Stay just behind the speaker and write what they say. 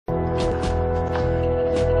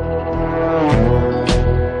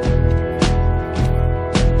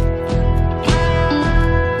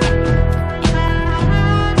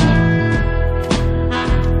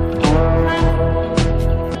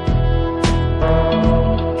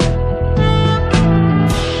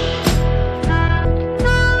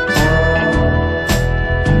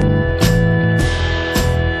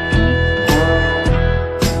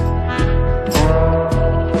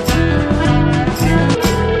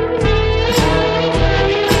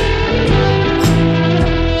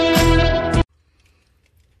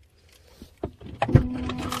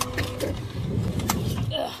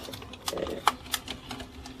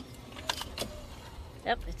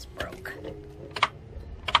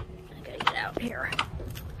out here.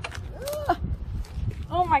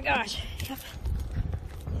 Oh my gosh. Yep.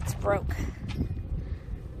 It's broke.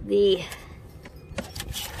 Right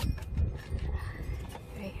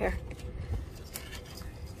here.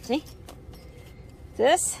 See?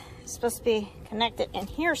 This is supposed to be connected in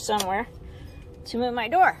here somewhere to move my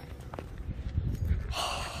door.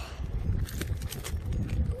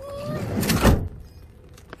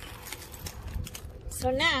 So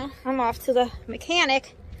now I'm off to the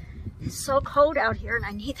mechanic. It's so cold out here and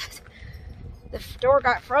I need that. The door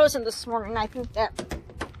got frozen this morning. I think that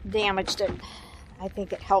damaged it. I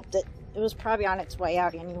think it helped it. It was probably on its way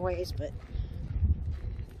out anyways, but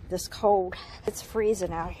this cold, it's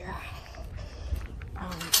freezing out here.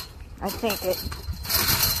 I think it,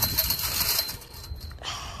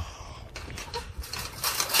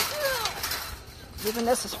 even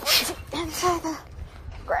this is freezing inside the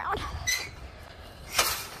ground.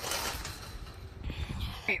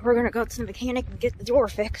 Alright, we're gonna go to the mechanic and get the door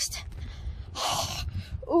fixed.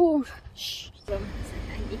 Ooh, so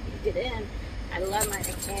I need to get in. I love my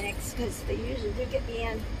mechanics because they usually do get me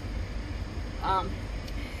in.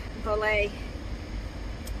 Beaulieu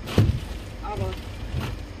Auto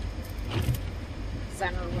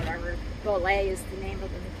Center or whatever. Beaulieu is the name of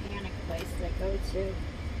the mechanic place that I go to.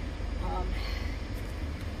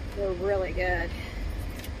 They're really good.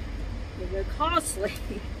 They're costly,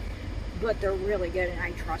 but they're really good and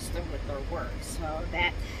I trust them with their work. So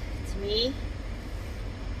that, to me,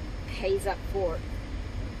 pays up for it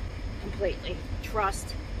completely.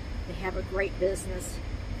 Trust. They have a great business,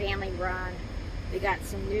 family run. They got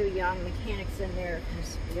some new young mechanics in there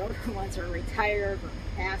because the older ones are retired or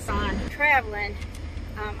passed on. Traveling.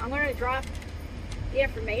 I'm going to drop the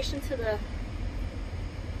information to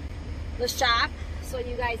the shop so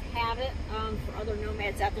you guys have it for other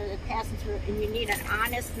nomads out there that passing through. And you need an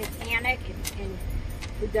honest mechanic and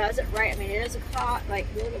who does it right. I mean, it is a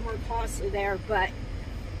little bit more costly there, but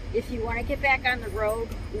if you want to get back on the road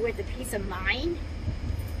with a peace of mind,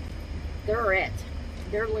 they're it.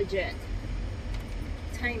 They're legit.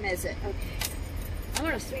 What time is it? Okay. I'm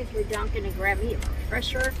going to swing through Dunkin' and grab me a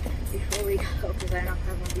refresher before we go because I don't know if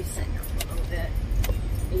I'm going to be sitting there for a little bit.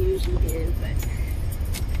 I usually do, but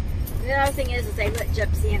the other thing is they let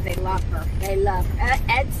Gypsy and they love her. They love her.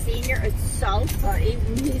 Ed Sr. is so funny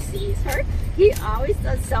when he sees her. He always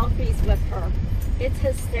does selfies with her. It's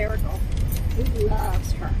hysterical. He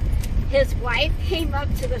loves her. His wife came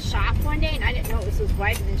up to the shop one day and I didn't know it was his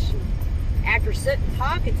wife, and then she, after sitting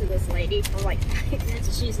talking to this lady for like 5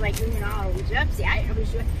 minutes, she's like, you know, Gypsy, I didn't know who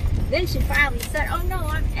she was. Then she finally said, oh no,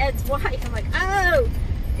 I'm Ed's wife. I'm like, oh,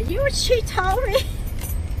 and you know what she told me?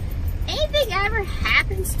 Anything ever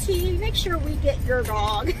happens to you, make sure we get your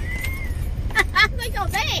dog. I'm like, oh,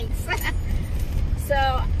 thanks.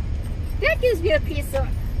 So that gives me a piece of,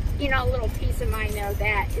 you know, a little peace of mind though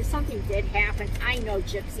that if something did happen, I know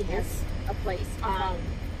Gypsy has a place.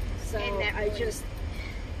 So and that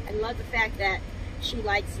I love the fact that she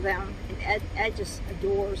likes them, and Ed just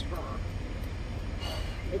adores her.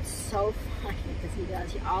 It's so funny because he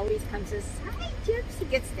does. He always comes and says, hi, Gypsy.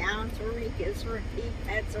 Gets down to her, he gives her a peek,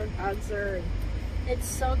 pets her, hugs her. And it's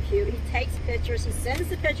so cute. He takes pictures. He sends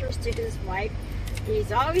the pictures to his wife.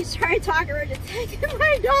 He's always trying to talk her into taking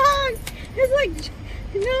my dog. It's like,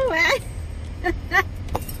 no, Ed.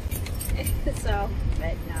 So,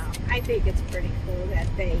 but no, I think it's pretty cool that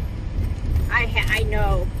I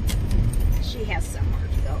know she has somewhere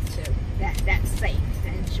to go to that's safe,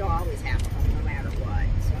 and she'll always have her no matter what.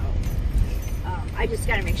 So I just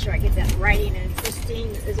got to make sure I get that writing, and Christine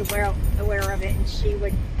is aware of it, and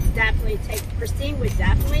Christine would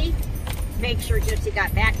definitely make sure Gypsy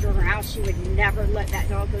got back to her house. She would never let that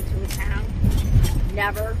dog go to a town.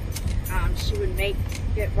 Never. She would make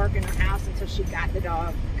it work in her house until she got the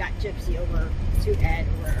dog, got Gypsy over to Ed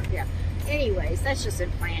or wherever. Yeah. Anyways, that's just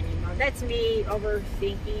in planning mode. That's me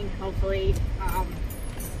overthinking, hopefully.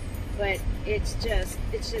 But it's just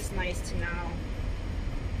nice to know.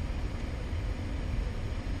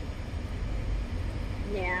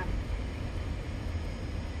 Yeah.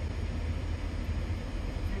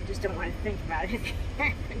 I just don't want to think about it.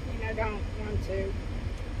 I don't want to.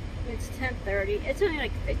 It's 10:30. It's only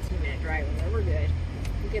like a 15-minute drive over there. We're good.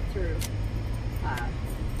 We'll get through.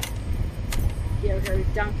 Get her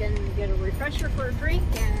Dunkin', get a refresher for a drink,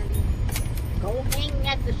 and go hang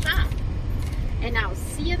at the shop. And I'll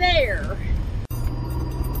see you there.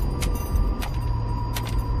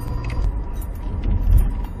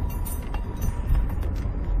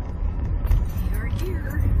 We are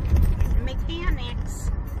here. The mechanics.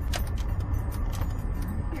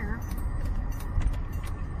 Here.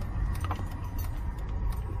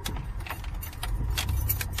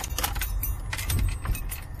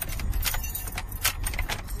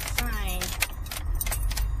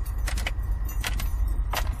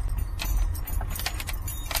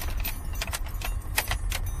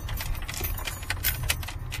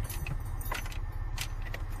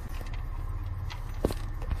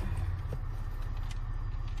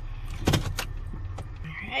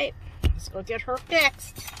 go get her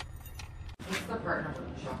fixed. What's the part number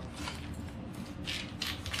of the shop?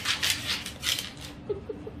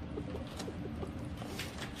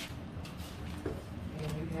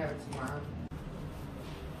 And you can have it tomorrow.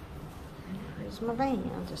 Here's my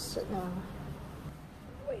van, just sitting on,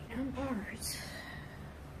 waiting on parts.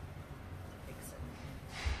 Fix it.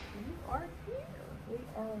 You are here. We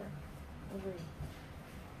are over.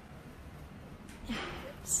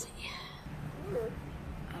 Let's see. We're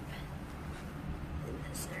up in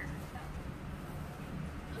this area.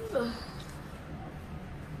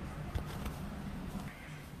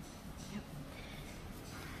 Yep.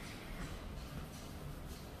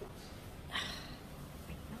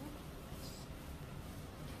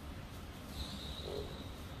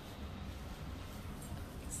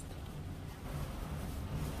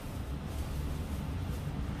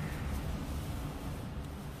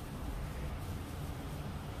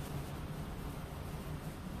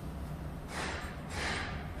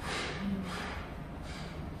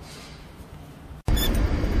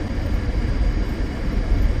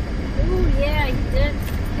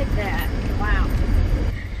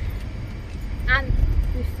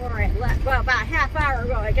 Well, about a half hour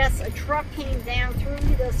ago, I guess a truck came down through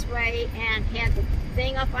this way and had the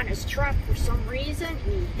thing up on his truck for some reason, and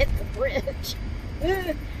he hit the bridge.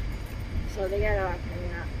 So they got to,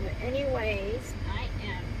 but anyways,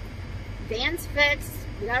 van's fixed.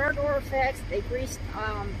 We got our door fixed. They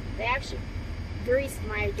actually greased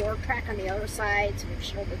my door track on the other side to make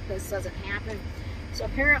sure that this doesn't happen. So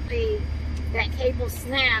apparently that cable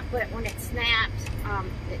snapped, but when it snapped,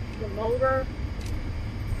 the motor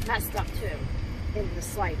messed up too in the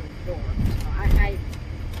sliding door. So I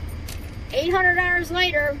 $800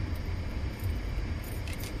 later,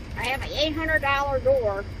 I have an $800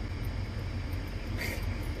 door.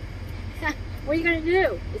 What are you gonna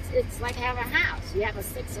do? It's like having a house. You have a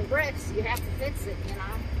sticks and bricks. You have to fix it, you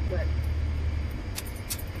know. But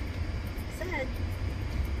like I said,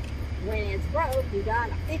 when it's broke, you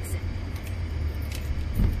gotta fix it.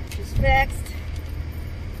 It's fixed.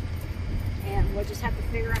 And we'll just have to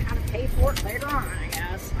figure out how to pay for it later on, I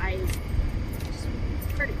guess. I just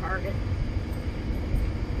credit card it.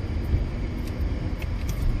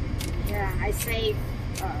 Yeah, I save,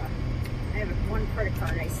 I have one credit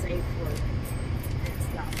card I save for that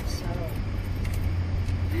stuff, so.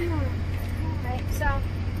 Alright, so,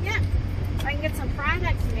 yeah. If I can get some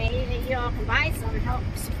products made and you all can buy some and help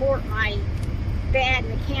support my bad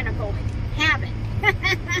mechanical habit.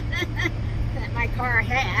 That my car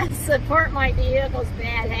has. Support my vehicle's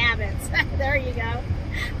bad habits. There you go.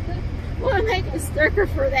 We'll make a sticker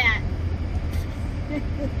for that.